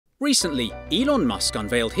Recently, Elon Musk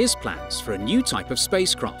unveiled his plans for a new type of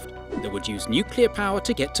spacecraft that would use nuclear power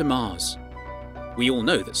to get to Mars. We all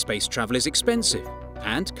know that space travel is expensive,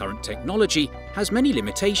 and current technology has many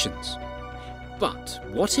limitations. But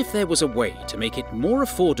what if there was a way to make it more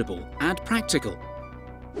affordable and practical?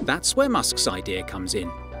 That's where Musk's idea comes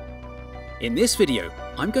in. In this video,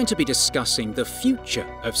 I'm going to be discussing the future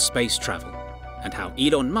of space travel and how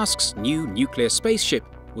Elon Musk's new nuclear spaceship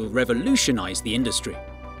will revolutionize the industry.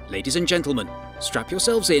 Ladies and gentlemen, strap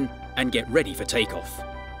yourselves in and get ready for takeoff.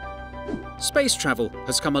 Space travel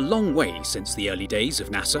has come a long way since the early days of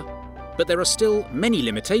NASA, but there are still many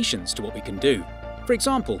limitations to what we can do. For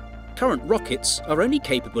example, current rockets are only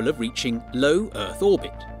capable of reaching low Earth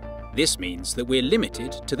orbit. This means that we're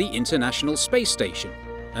limited to the International Space Station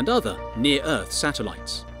and other near-Earth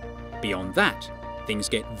satellites. Beyond that, things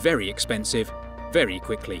get very expensive very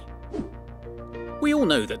quickly. We all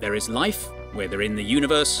know that there is life, whether in the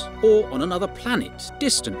universe or on another planet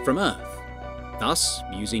distant from Earth. Thus,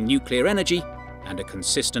 using nuclear energy and a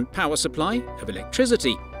consistent power supply of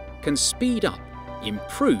electricity can speed up,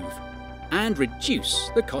 improve, and reduce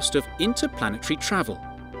the cost of interplanetary travel.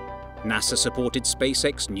 NASA-supported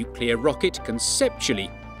SpaceX nuclear rocket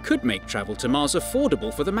conceptually could make travel to Mars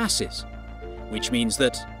affordable for the masses, which means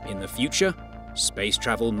that, in the future, space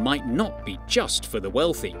travel might not be just for the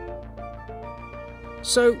wealthy.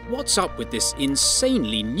 So what's up with this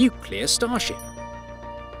insanely nuclear starship?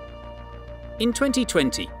 In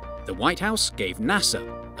 2020, the White House gave NASA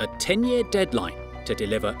a 10-year deadline to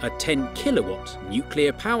deliver a 10-kilowatt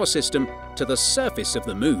nuclear power system to the surface of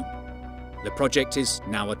the Moon. The project is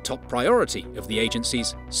now a top priority of the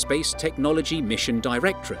agency's Space Technology Mission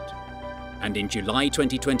Directorate. And in July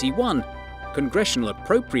 2021, congressional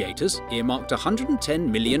appropriators earmarked $110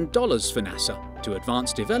 million for NASA to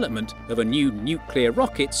advance development of a new nuclear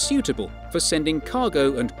rocket suitable for sending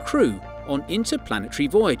cargo and crew on interplanetary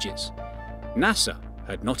voyages. NASA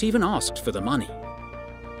had not even asked for the money.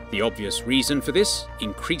 The obvious reason for this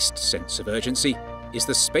increased sense of urgency is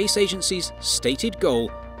the space agency's stated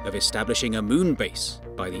goal of establishing a moon base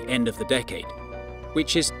by the end of the decade,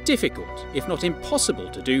 which is difficult, if not impossible,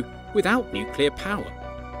 to do without nuclear power,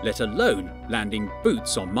 let alone landing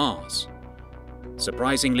boots on Mars.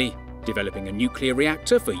 Surprisingly, developing a nuclear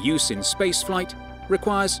reactor for use in spaceflight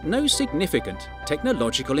requires no significant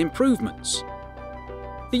technological improvements.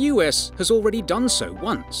 The US has already done so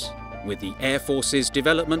once, with the Air Force's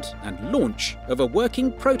development and launch of a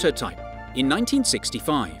working prototype in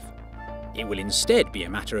 1965. It will instead be a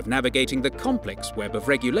matter of navigating the complex web of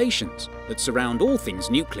regulations that surround all things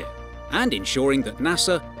nuclear, and ensuring that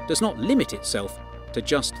NASA does not limit itself to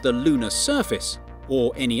just the lunar surface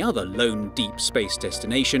or any other lone deep space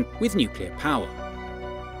destination with nuclear power.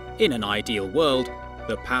 In an ideal world,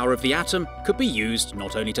 the power of the atom could be used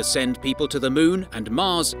not only to send people to the Moon and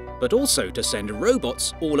Mars, but also to send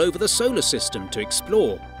robots all over the solar system to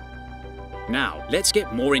explore. Now, let's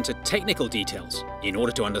get more into technical details in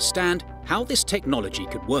order to understand how this technology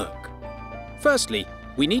could work. Firstly,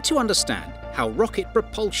 we need to understand how rocket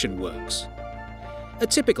propulsion works. A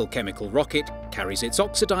typical chemical rocket carries its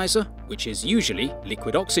oxidizer, which is usually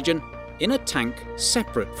liquid oxygen, in a tank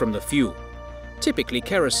separate from the fuel, typically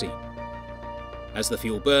kerosene. As the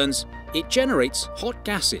fuel burns, it generates hot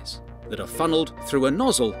gases that are funneled through a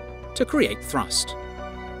nozzle to create thrust.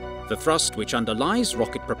 The thrust which underlies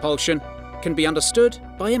rocket propulsion can be understood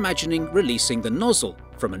by imagining releasing the nozzle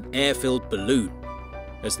from an air-filled balloon.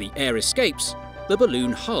 As the air escapes, the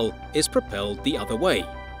balloon hull is propelled the other way.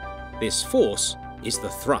 This force is the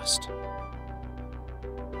thrust.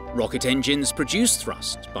 Rocket engines produce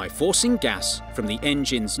thrust by forcing gas from the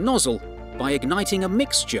engine's nozzle by igniting a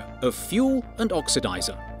mixture of fuel and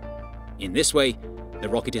oxidizer. In this way, the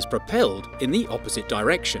rocket is propelled in the opposite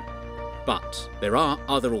direction. But there are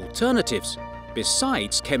other alternatives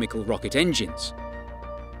besides chemical rocket engines.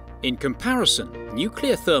 In comparison,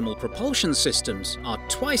 nuclear thermal propulsion systems are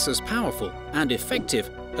twice as powerful and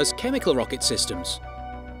effective as chemical rocket systems.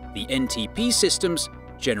 The NTP systems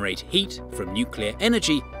generate heat from nuclear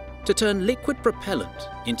energy to turn liquid propellant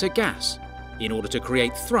into gas in order to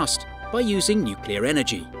create thrust by using nuclear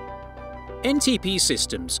energy. NTP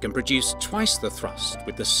systems can produce twice the thrust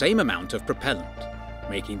with the same amount of propellant,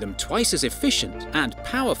 making them twice as efficient and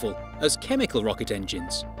powerful as chemical rocket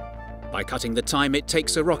engines. By cutting the time it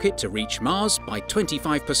takes a rocket to reach Mars by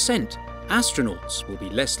 25%, astronauts will be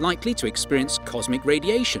less likely to experience cosmic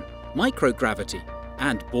radiation, microgravity,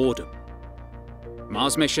 and boredom.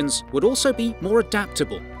 Mars missions would also be more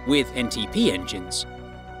adaptable with NTP engines.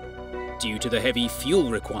 Due to the heavy fuel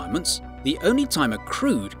requirements, the only time a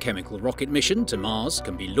crewed chemical rocket mission to Mars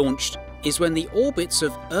can be launched is when the orbits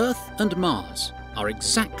of Earth and Mars are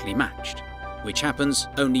exactly matched, which happens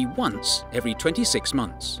only once every 26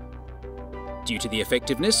 months. Due to the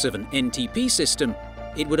effectiveness of an NTP system,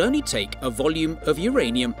 it would only take a volume of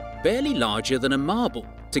uranium barely larger than a marble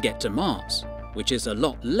to get to Mars, which is a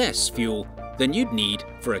lot less fuel than you'd need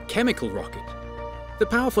for a chemical rocket. The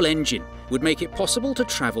powerful engine would make it possible to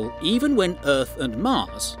travel even when Earth and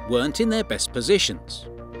Mars weren't in their best positions,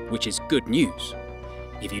 which is good news.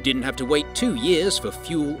 If you didn't have to wait 2 years for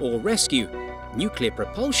fuel or rescue, nuclear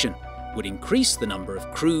propulsion would increase the number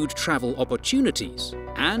of crewed travel opportunities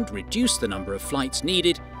and reduce the number of flights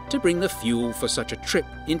needed to bring the fuel for such a trip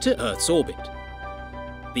into Earth's orbit.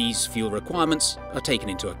 These fuel requirements are taken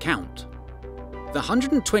into account. The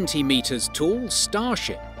 120 meters tall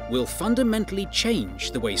Starship will fundamentally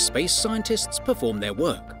change the way space scientists perform their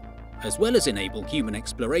work, as well as enable human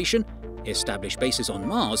exploration, establish bases on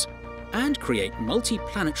Mars, and create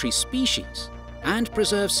multi-planetary species, and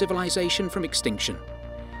preserve civilization from extinction.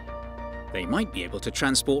 They might be able to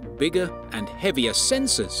transport bigger and heavier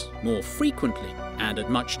sensors more frequently and at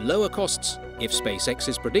much lower costs if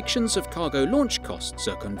SpaceX's predictions of cargo launch costs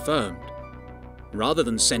are confirmed. Rather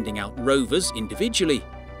than sending out rovers individually,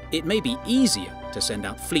 it may be easier to send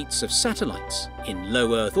out fleets of satellites in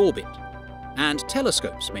low Earth orbit, and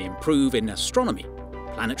telescopes may improve in astronomy,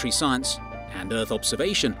 planetary science, and Earth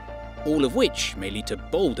observation, all of which may lead to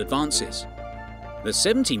bold advances. The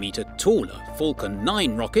 70-meter taller Falcon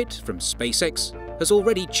 9 rocket from SpaceX has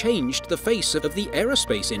already changed the face of the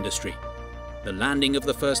aerospace industry. The landing of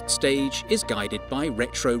the first stage is guided by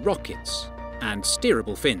retro rockets and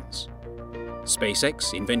steerable fins.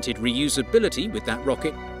 SpaceX invented reusability with that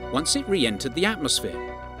rocket once it re-entered the atmosphere.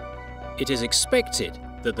 It is expected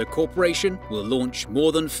that the corporation will launch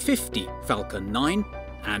more than 50 Falcon 9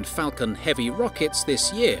 and Falcon Heavy rockets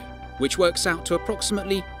this year, which works out to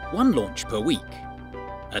approximately 1 launch per week.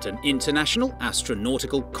 At an International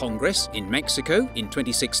Astronautical Congress in Mexico in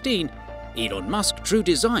 2016, Elon Musk drew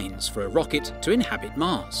designs for a rocket to inhabit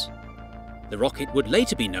Mars. The rocket would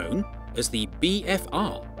later be known as the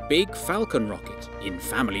BFR, Big Falcon Rocket, in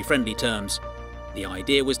family-friendly terms. The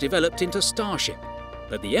idea was developed into Starship,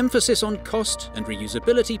 but the emphasis on cost and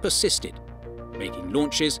reusability persisted, making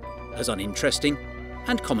launches as uninteresting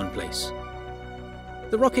and commonplace.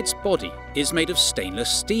 The rocket's body is made of stainless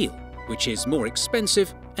steel, which is more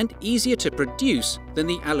expensive and easier to produce than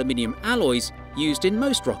the aluminium alloys used in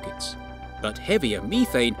most rockets. But heavier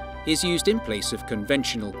methane is used in place of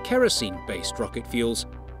conventional kerosene-based rocket fuels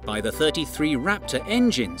by the 33 Raptor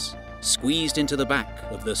engines, squeezed into the back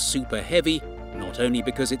of the Super Heavy, not only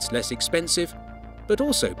because it's less expensive, but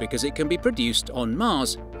also because it can be produced on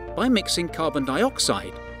Mars by mixing carbon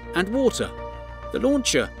dioxide and water. The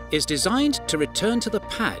launcher is designed to return to the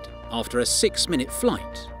pad after a 6-minute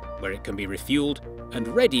flight, where it can be refueled and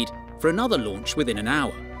readied for another launch within an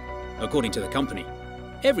hour. According to the company,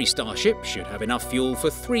 every Starship should have enough fuel for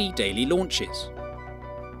 3 daily launches.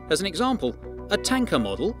 As an example, a tanker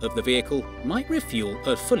model of the vehicle might refuel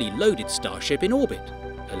a fully loaded Starship in orbit,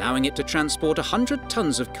 allowing it to transport 100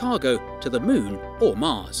 tons of cargo to the Moon or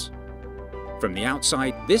Mars. From the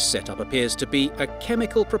outside, this setup appears to be a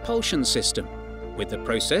chemical propulsion system, with the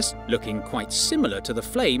process looking quite similar to the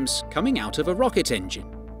flames coming out of a rocket engine.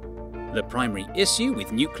 The primary issue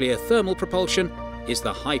with nuclear thermal propulsion is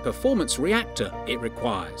the high-performance reactor it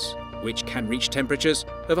requires, which can reach temperatures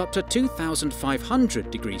of up to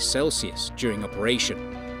 2,500 degrees Celsius during operation,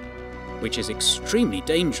 which is extremely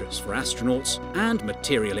dangerous for astronauts and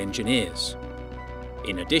material engineers.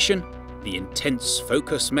 In addition, the intense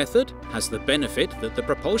focus method has the benefit that the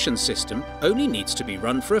propulsion system only needs to be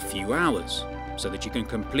run for a few hours, so that you can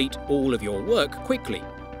complete all of your work quickly,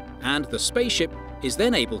 and the spaceship is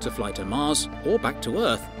then able to fly to Mars or back to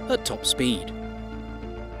Earth at top speed.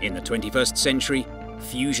 In the 21st century,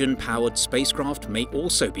 fusion-powered spacecraft may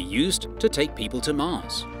also be used to take people to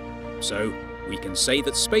Mars. So, we can say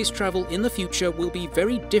that space travel in the future will be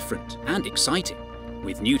very different and exciting,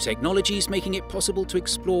 with new technologies making it possible to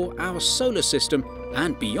explore our solar system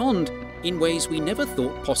and beyond in ways we never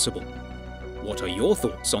thought possible. What are your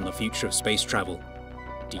thoughts on the future of space travel?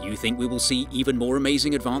 Do you think we will see even more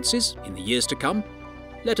amazing advances in the years to come?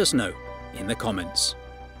 Let us know in the comments.